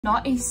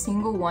Not a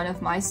single one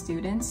of my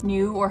students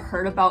knew or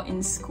heard about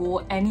in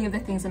school any of the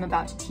things I'm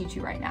about to teach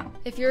you right now.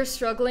 If you're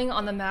struggling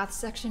on the math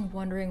section,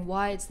 wondering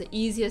why it's the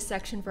easiest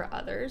section for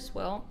others,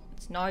 well,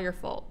 it's not your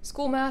fault.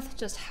 School math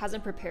just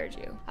hasn't prepared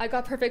you. I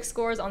got perfect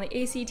scores on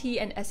the ACT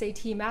and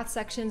SAT math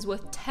sections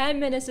with 10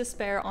 minutes to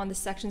spare on the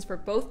sections for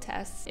both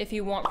tests if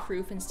you want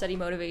proof and study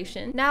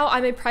motivation. Now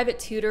I'm a private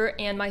tutor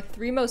and my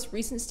 3 most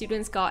recent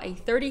students got a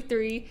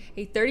 33,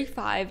 a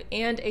 35,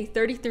 and a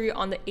 33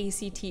 on the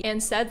ACT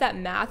and said that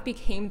math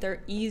became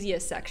their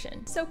easiest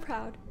section. So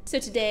proud. So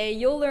today,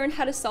 you'll learn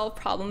how to solve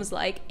problems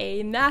like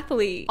a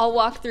mathlete. I'll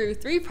walk through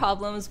 3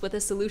 problems with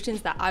the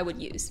solutions that I would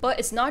use. But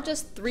it's not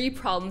just 3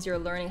 problems you're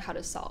learning how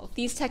to solve.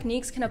 These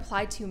techniques can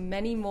apply to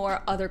many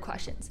more other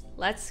questions.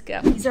 Let's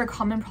go. These are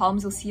common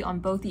problems you'll see on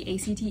both the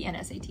ACT and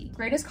SAT.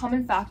 Greatest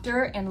common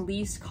factor and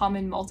least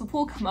common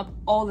multiple come up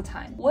all the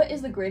time. What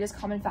is the greatest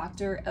common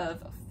factor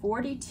of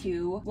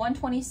 42,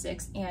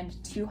 126,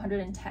 and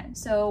 210?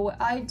 So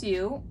what I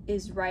do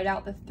is write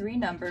out the 3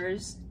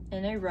 numbers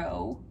in a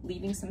row,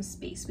 leaving some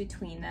space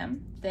between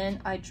them.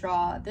 Then I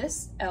draw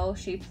this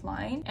L-shaped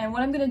line. And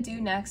what I'm gonna do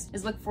next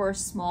is look for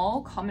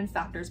small common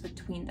factors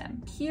between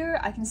them. Here,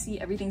 I can see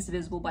everything's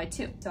divisible by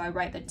 2. So I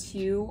write the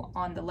 2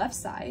 on the left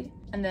side,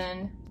 and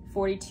then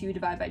 42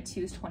 divided by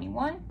 2 is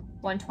 21,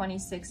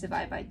 126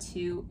 divided by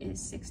 2 is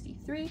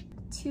 63,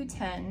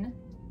 210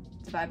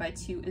 divided by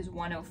 2 is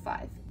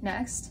 105.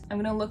 Next, I'm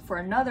gonna look for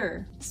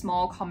another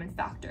small common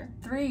factor.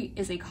 3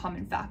 is a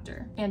common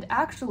factor. And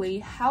actually,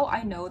 how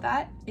I know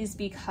that is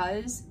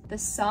because the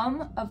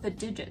sum of the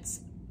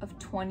digits of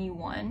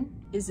 21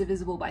 is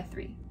divisible by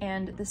 3.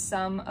 And the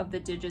sum of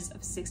the digits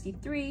of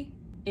 63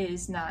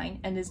 is 9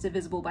 and is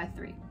divisible by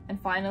 3.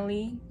 And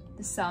finally,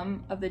 the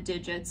sum of the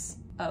digits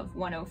of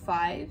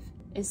 105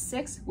 is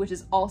 6, which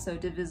is also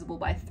divisible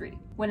by 3.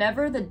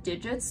 Whenever the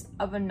digits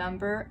of a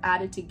number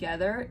added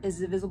together is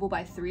divisible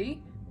by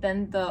 3,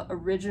 then the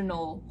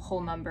original whole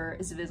number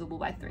is divisible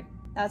by 3.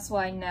 That's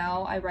why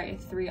now I write a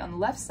 3 on the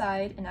left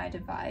side and I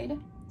divide.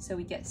 So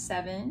we get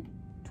 7,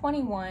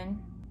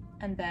 21,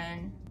 and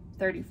then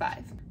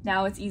 35.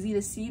 Now it's easy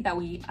to see that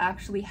we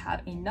actually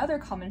have another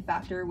common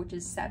factor, which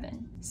is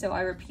 7. So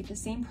I repeat the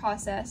same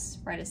process,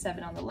 write a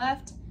 7 on the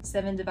left,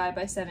 7 divided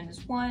by 7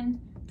 is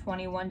 1,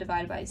 21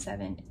 divided by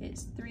 7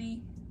 is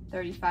 3,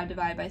 35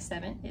 divided by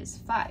 7 is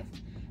 5.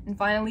 And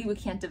finally, we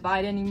can't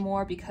divide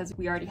anymore because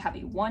we already have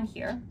a 1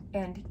 here.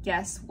 And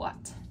guess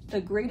what? The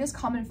greatest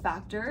common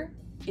factor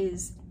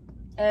is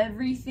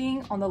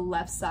everything on the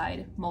left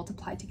side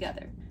multiplied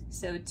together.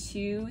 So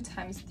 2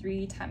 times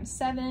 3 times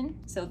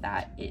 7, so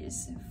that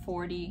is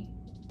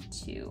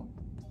 42.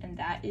 And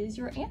that is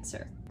your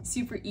answer.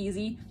 Super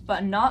easy,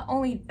 but not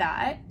only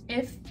that,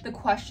 if the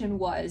question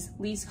was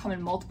least common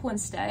multiple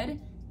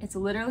instead, it's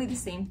literally the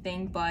same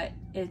thing, but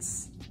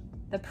it's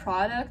the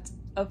product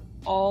of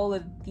all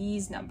of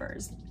these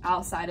numbers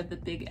outside of the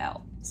big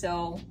L.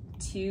 So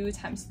 2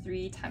 times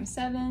 3 times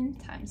 7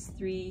 times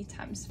 3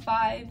 times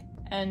 5,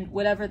 and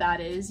whatever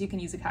that is, you can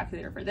use a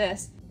calculator for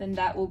this, then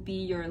that will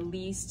be your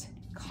least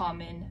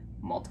common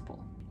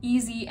multiple.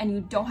 Easy, and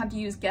you don't have to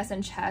use guess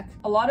and check.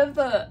 A lot of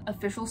the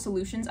official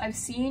solutions I've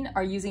seen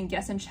are using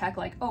guess and check,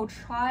 like, oh,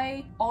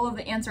 try all of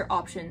the answer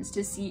options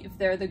to see if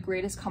they're the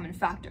greatest common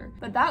factor.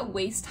 But that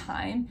wastes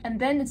time, and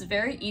then it's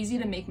very easy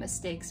to make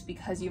mistakes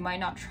because you might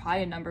not try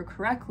a number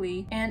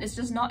correctly, and it's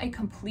just not a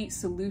complete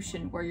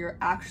solution where you're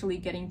actually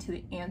getting to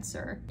the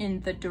answer in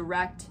the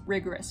direct,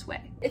 rigorous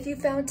way. If you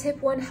found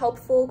tip 1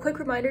 helpful, quick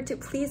reminder to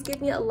please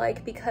give me a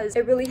like because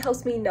it really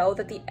helps me know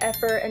that the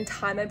effort and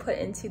time I put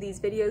into these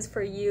videos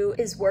for you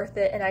is worth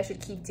it and I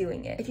should keep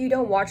doing it. If you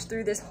don't watch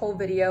through this whole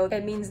video,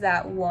 it means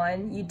that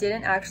 1, you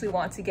didn't actually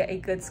want to get a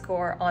good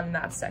score on the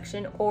math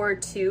section, or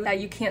 2,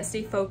 that you can't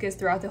stay focused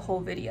throughout the whole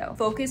video.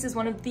 Focus is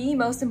one of the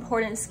most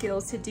important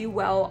skills to do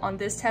well on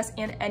this test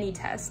and any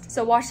test.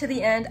 So watch to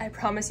the end, I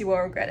promise you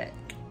won't regret it.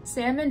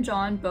 Sam and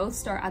John both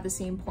start at the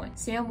same point.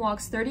 Sam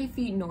walks 30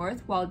 feet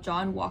north while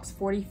John walks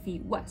 40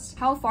 feet west.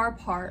 How far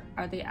apart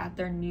are they at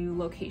their new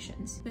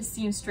locations? This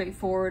seems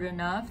straightforward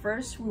enough.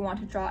 First, we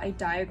want to draw a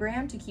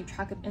diagram to keep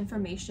track of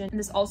information, and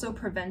this also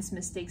prevents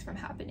mistakes from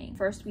happening.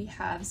 First, we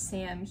have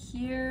Sam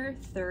here,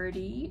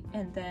 30,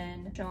 and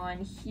then John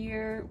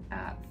here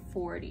at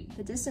 40.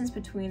 The distance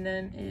between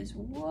them is,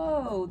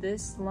 whoa,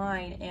 this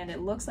line, and it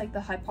looks like the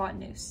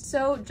hypotenuse.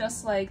 So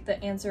just like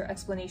the answer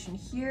explanation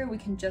here, we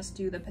can just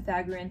do the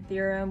Pythagorean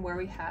theorem where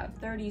we have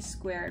 30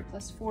 squared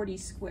plus 40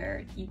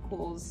 squared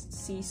equals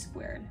c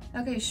squared.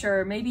 Okay,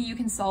 sure, maybe you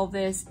can solve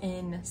this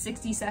in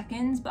 60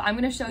 seconds, but I'm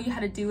gonna show you how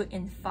to do it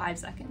in 5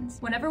 seconds.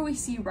 Whenever we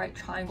see right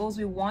triangles,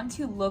 we want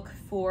to look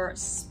for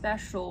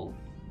special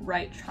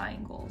right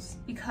triangles.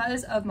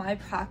 Because of my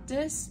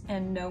practice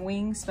and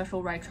knowing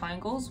special right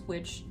triangles,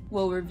 which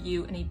we'll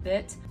review in a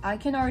bit, I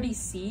can already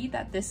see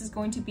that this is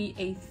going to be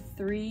a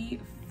 3,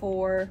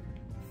 4,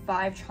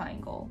 5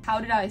 triangle. How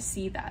did I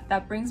see that?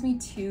 That brings me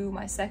to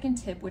my second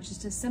tip, which is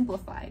to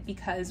simplify,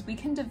 because we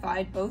can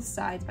divide both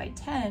sides by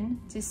 10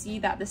 to see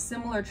that the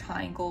similar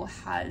triangle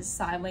has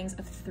side lengths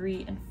of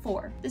 3 and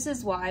 4. This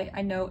is why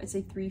I know it's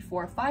a 3,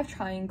 4, 5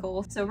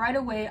 triangle. So right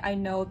away I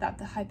know that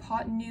the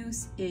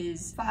hypotenuse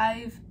is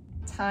 5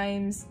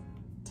 times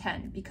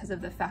 10 because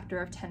of the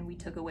factor of 10 we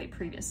took away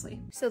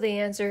previously. So the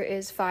answer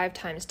is 5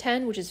 times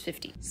 10, which is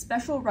 50.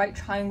 Special right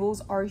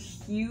triangles are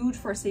huge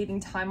for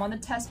saving time on the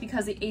test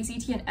because the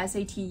ACT and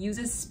SAT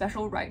uses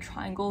special right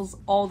triangles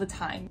all the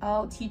time.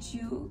 I'll teach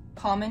you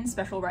common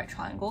special right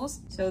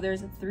triangles. So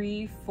there's a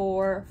 3,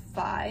 4,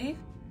 5.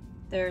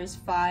 There's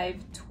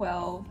 5,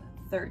 12,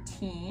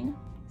 13,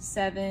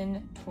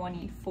 7,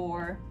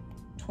 24,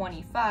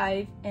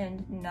 25,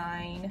 and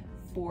 9,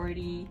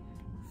 40,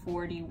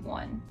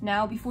 41.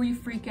 Now, before you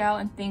freak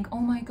out and think, oh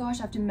my gosh,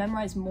 I have to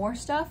memorize more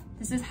stuff,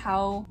 this is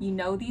how you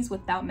know these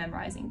without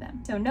memorizing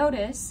them. So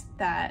notice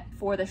that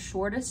for the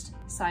shortest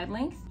side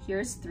length,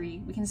 here's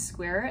 3, we can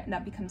square it and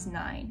that becomes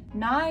 9.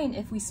 9,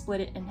 if we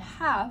split it in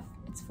half,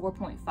 it's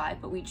 4.5,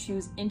 but we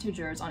choose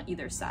integers on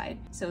either side.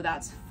 So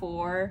that's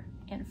 4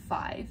 and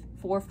 5.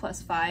 4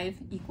 plus 5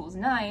 equals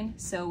 9,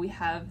 so we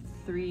have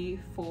 3,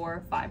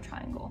 4, 5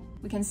 triangle.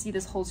 We can see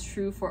this holds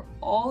true for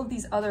all of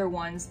these other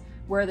ones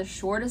where the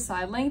shortest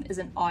side length is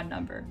an odd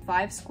number.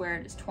 5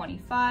 squared is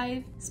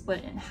 25,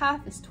 split in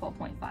half is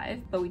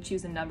 12.5, but we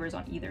choose the numbers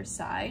on either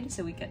side,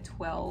 so we get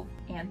 12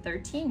 and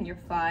 13, your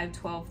 5,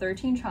 12,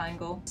 13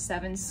 triangle.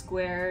 7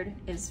 squared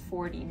is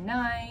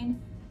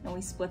 49, and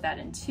we split that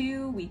in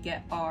 2, we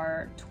get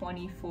our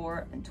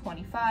 24 and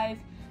 25,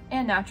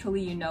 and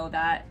naturally you know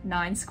that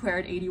 9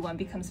 squared 81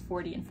 becomes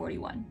 40 and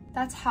 41.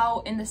 That's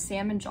how in the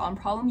Sam and John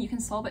problem you can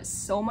solve it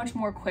so much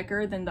more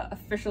quicker than the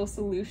official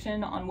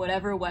solution on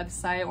whatever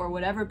website or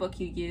whatever book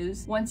you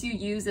use. Once you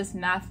use this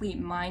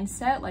mathlete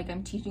mindset like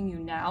I'm teaching you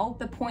now,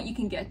 the point you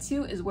can get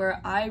to is where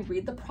I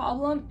read the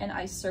problem and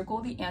I circle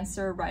the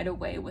answer right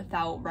away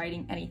without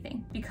writing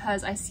anything,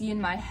 because I see in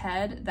my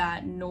head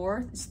that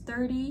north is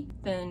 30,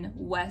 then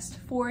west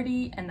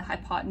 40, and the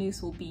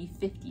hypotenuse will be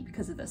 50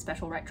 because of the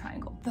special right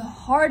triangle. The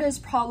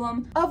hardest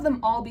problem of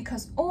them all,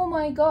 because oh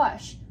my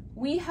gosh,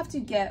 we have to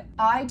get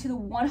I to the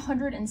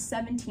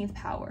 117th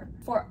power.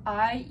 For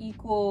I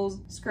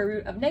equals square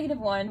root of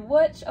 -1,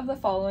 which of the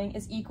following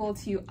is equal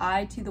to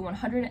I to the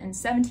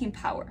 117th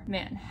power?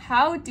 Man,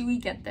 how do we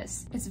get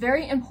this? It's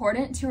very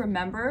important to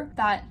remember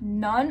that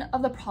none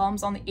of the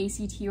problems on the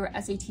ACT or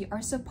SAT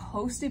are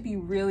supposed to be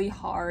really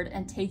hard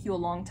and take you a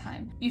long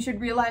time. You should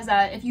realize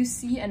that if you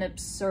see an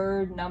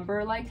absurd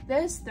number like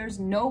this, there's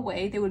no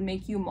way they would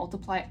make you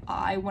multiply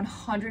I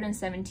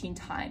 117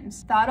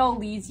 times. That all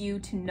leads you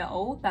to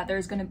know that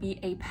there's going to be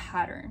a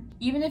pattern.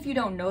 Even if you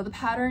don't know the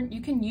pattern,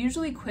 you can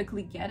usually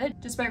quickly get it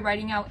just by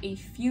writing out a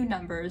few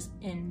numbers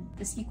in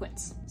the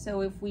sequence.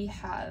 So if we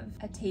have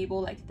a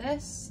table like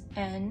this,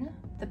 n,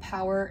 the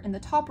power in the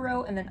top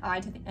row, and then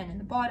I to the n in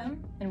the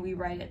bottom, and we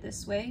write it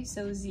this way,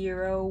 so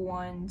 0,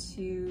 1,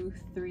 2,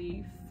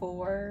 3,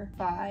 4,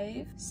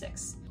 5,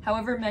 6.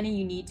 However many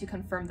you need to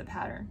confirm the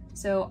pattern.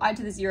 So I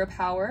to the 0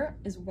 power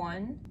is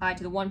 1, I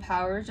to the 1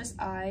 power is just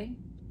I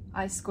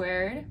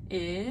squared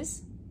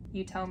is,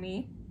 you tell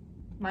me,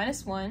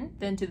 -1,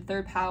 then to the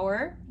 3rd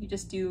power, you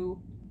just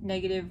do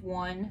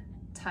 -1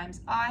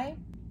 times I,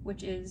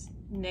 which is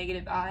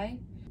 -I.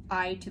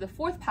 I to the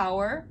 4th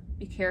power,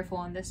 be careful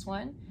on this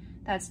one,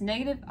 that's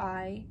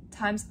 -I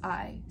times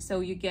I, so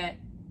you get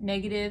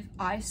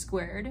 -I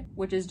squared,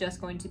 which is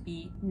just going to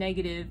be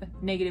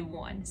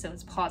 -1, so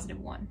it's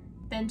 +1.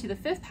 Then to the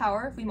 5th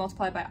power, if we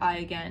multiply by I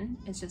again,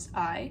 it's just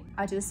I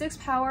to the 6th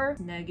power,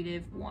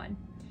 -1.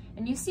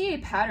 And you see a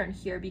pattern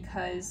here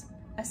because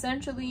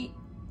essentially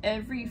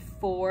every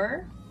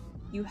 4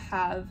 you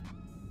have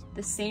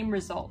the same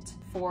result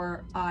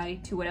for I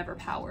to whatever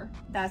power.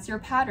 That's your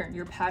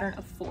pattern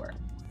of 4.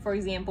 For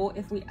example,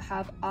 if we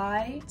have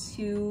I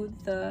to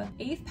the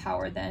 8th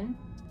power, then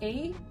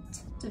 8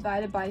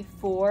 divided by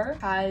 4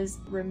 has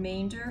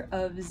remainder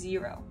of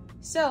 0.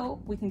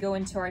 So we can go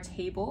into our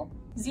table.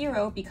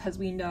 0, because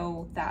we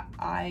know that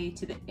I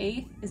to the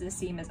 8th is the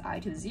same as I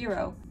to the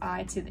 0.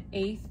 I to the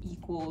 8th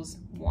equals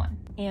 1.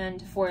 And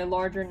for a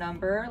larger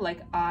number,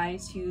 like I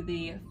to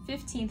the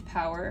 15th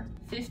power,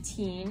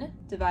 15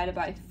 divided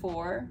by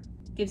 4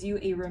 gives you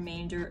a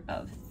remainder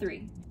of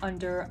 3.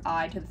 Under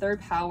I to the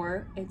 3rd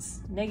power,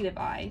 it's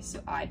 -I, so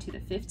I to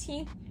the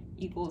 15th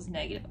equals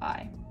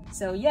 -I.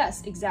 So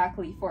yes,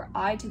 exactly, for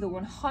I to the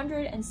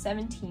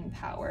 117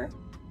 power,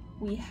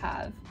 we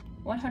have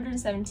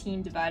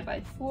 117 divided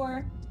by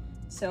 4,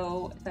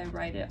 so if I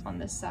write it on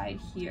the side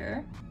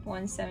here,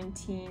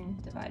 117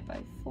 divided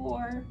by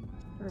 4,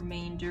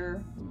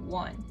 remainder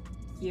 1.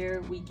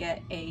 Here we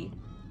get a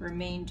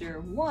remainder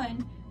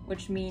 1,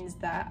 which means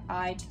that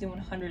I to the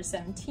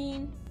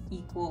 117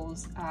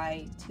 equals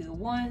I to the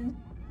 1,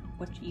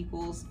 which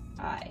equals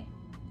I.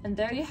 And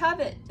there you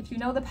have it. If you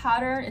know the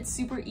pattern, it's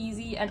super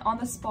easy, and on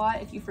the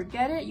spot, if you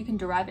forget it, you can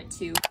derive it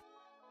too.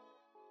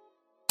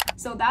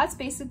 So that's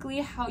basically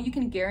how you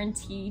can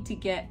guarantee to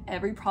get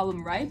every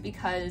problem right,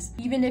 because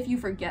even if you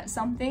forget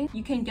something,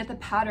 you can get the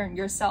pattern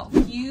yourself.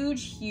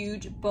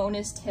 Huge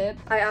bonus tip.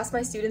 I asked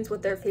my students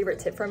what their favorite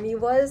tip from me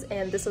was,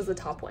 and this was the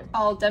top one.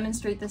 I'll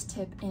demonstrate this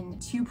tip in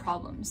 2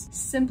 problems.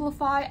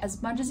 Simplify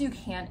as much as you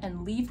can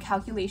and leave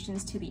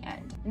calculations to the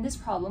end. In this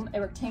problem,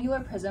 a rectangular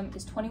prism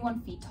is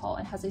 21 feet tall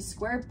and has a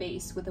square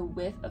base with a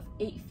width of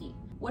 8 feet.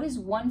 What is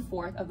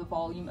 1/4 of the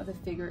volume of the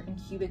figure in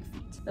cubic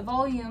feet? The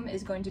volume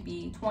is going to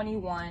be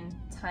 21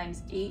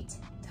 times 8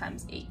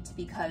 times 8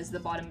 because the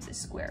bottom is a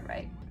square,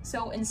 right?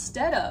 So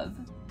instead of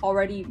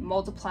already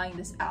multiplying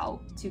this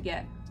out to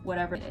get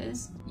whatever it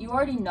is, you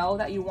already know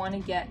that you want to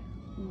get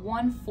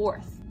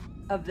 1/4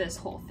 of this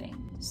whole thing.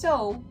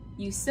 So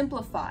you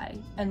simplify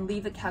and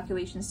leave the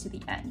calculations to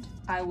the end.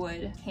 I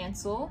would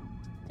cancel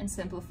and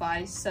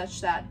simplify such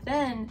that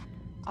then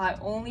I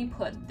only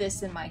put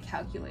this in my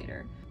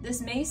calculator. This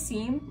may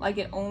seem like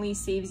it only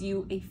saves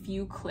you a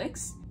few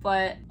clicks,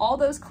 but all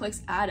those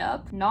clicks add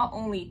up, not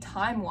only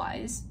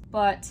time-wise,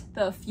 but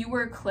the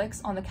fewer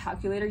clicks on the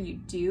calculator you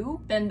do,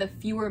 then the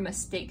fewer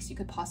mistakes you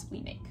could possibly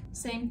make.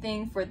 Same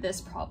thing for this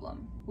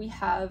problem. We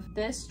have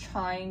this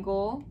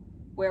triangle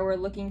where we're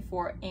looking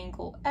for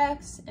angle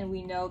X, and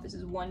we know this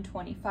is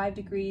 125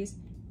 degrees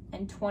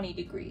and 20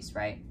 degrees,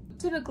 right?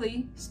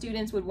 Typically,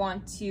 students would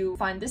want to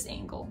find this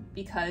angle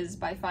because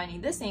by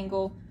finding this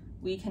angle,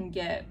 we can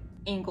get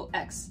angle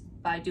X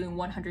by doing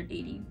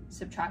 180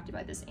 subtracted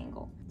by this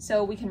angle.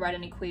 So we can write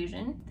an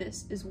equation.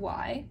 This is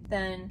Y.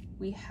 Then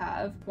we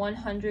have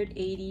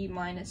 180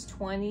 minus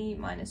 20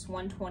 minus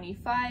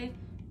 125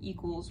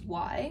 equals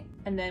Y.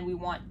 And then we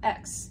want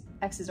X.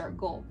 X is our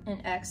goal.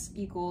 And X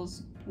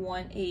equals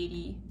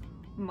 180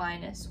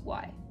 minus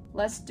Y.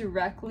 Let's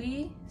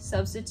directly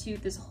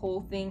substitute this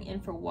whole thing in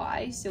for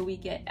Y. So we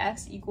get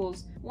X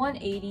equals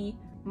 180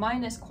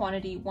 minus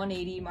quantity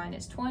 180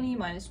 minus 20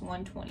 minus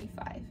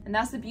 125. And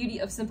that's the beauty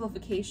of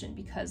simplification,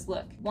 because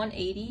look,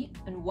 180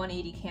 and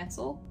 180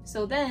 cancel.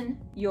 So then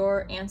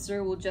your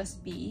answer will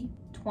just be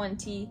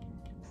 20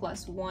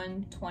 plus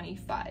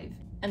 125.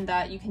 And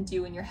that you can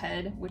do in your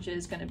head, which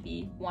is going to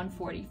be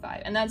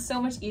 145. And that's so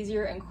much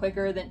easier and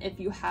quicker than if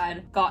you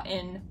had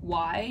gotten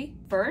Y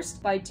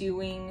first by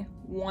doing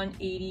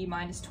 180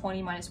 minus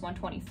 20 minus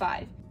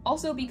 125.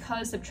 Also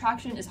because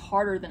subtraction is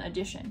harder than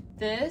addition.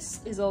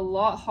 This is a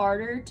lot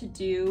harder to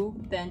do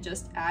than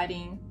just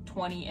adding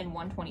 20 and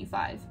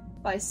 125.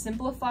 By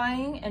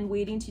simplifying and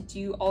waiting to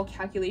do all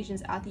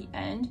calculations at the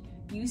end,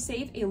 you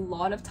save a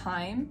lot of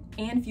time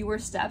and fewer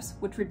steps,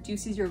 which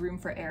reduces your room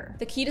for error.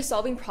 The key to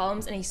solving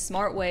problems in a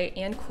smart way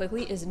and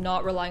quickly is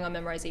not relying on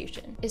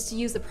memorization. It's to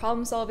use the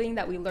problem solving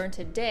that we learned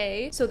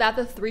today so that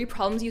the 3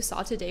 problems you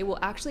saw today will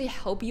actually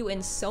help you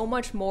in so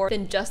much more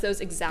than just those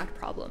exact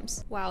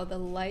problems. Wow, the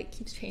light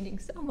keeps changing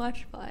so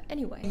much, but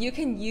anyway. You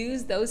can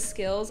use those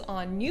skills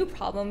on new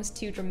problems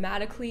to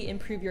dramatically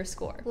improve your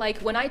score. Like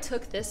when I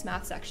took this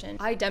math section,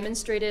 I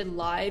demonstrated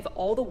live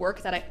all the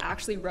work that I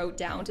actually wrote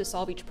down to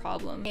solve each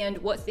problem and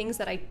what things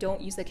that I don't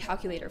use the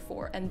calculator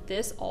for, and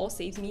this all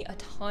saves me a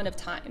ton of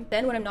time.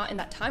 Then when I'm not in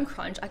that time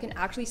crunch, I can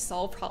actually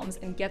solve problems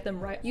and get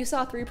them right. You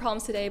saw 3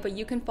 problems today, but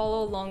you can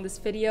follow along this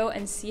video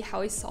and see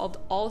how I solved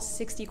all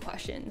 60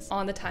 questions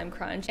on the time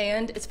crunch,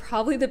 and it's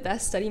probably the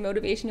best study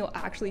motivation you'll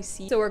actually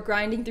see. So we're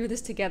grinding through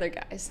this together,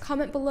 guys.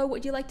 Comment below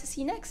what you'd like to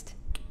see next.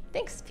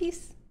 Thanks,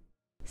 peace.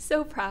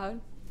 So proud.